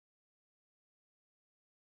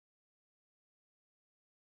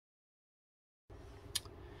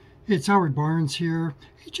It's Howard Barnes here.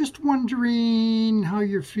 Hey, just wondering how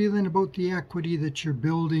you're feeling about the equity that you're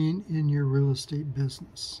building in your real estate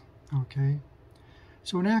business. Okay.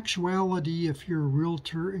 So, in actuality, if you're a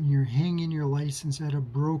realtor and you're hanging your license at a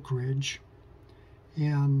brokerage,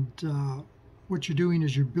 and what you're doing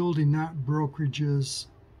is you're building that brokerage's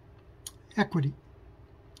equity.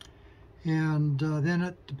 And then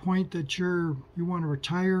at the point that you want to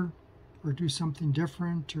retire or do something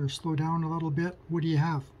different or slow down a little bit, what do you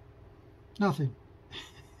have? Nothing.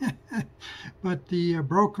 But the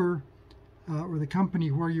broker or the company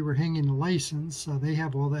where you were hanging the license, they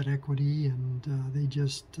have all that equity, and they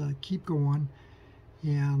just keep going.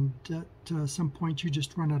 And at some point, you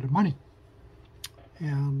just run out of money.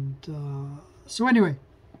 And so anyway,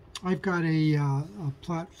 I've got a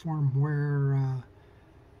platform where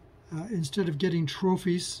instead of getting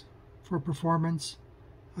trophies for performance,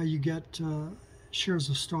 you get shares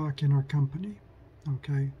of stock in our company.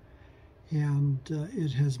 Okay. And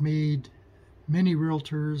it has made many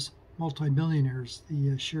realtors multimillionaires,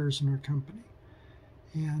 the shares in our company.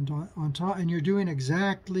 And on top, and you're doing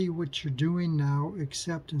exactly what you're doing now,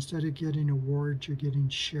 except instead of getting awards, you're getting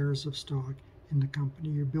shares of stock in the company.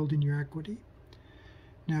 You're building your equity.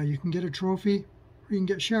 Now you can get a trophy, or you can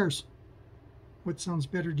get shares. What sounds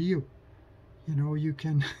better to you? You know, you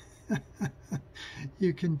can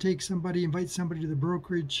you can invite somebody to the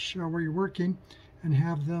brokerage where you're working, and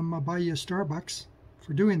have them buy you a Starbucks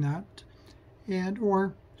for doing that. And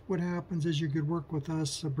or what happens is you could work with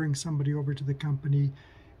us, bring somebody over to the company,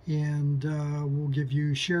 and we'll give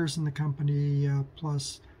you shares in the company,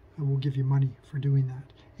 plus we'll give you money for doing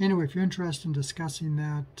that. Anyway, if you're interested in discussing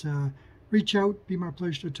that, reach out. Be my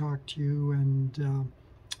pleasure to talk to you. And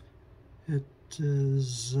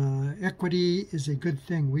equity is a good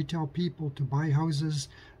thing. We tell people to buy houses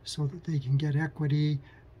so that they can get equity.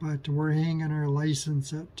 But we're hanging our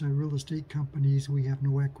license at real estate companies. We have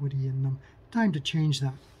no equity in them. Time to change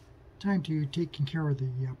that. Time to taking care of the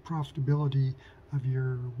profitability of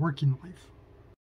your working life.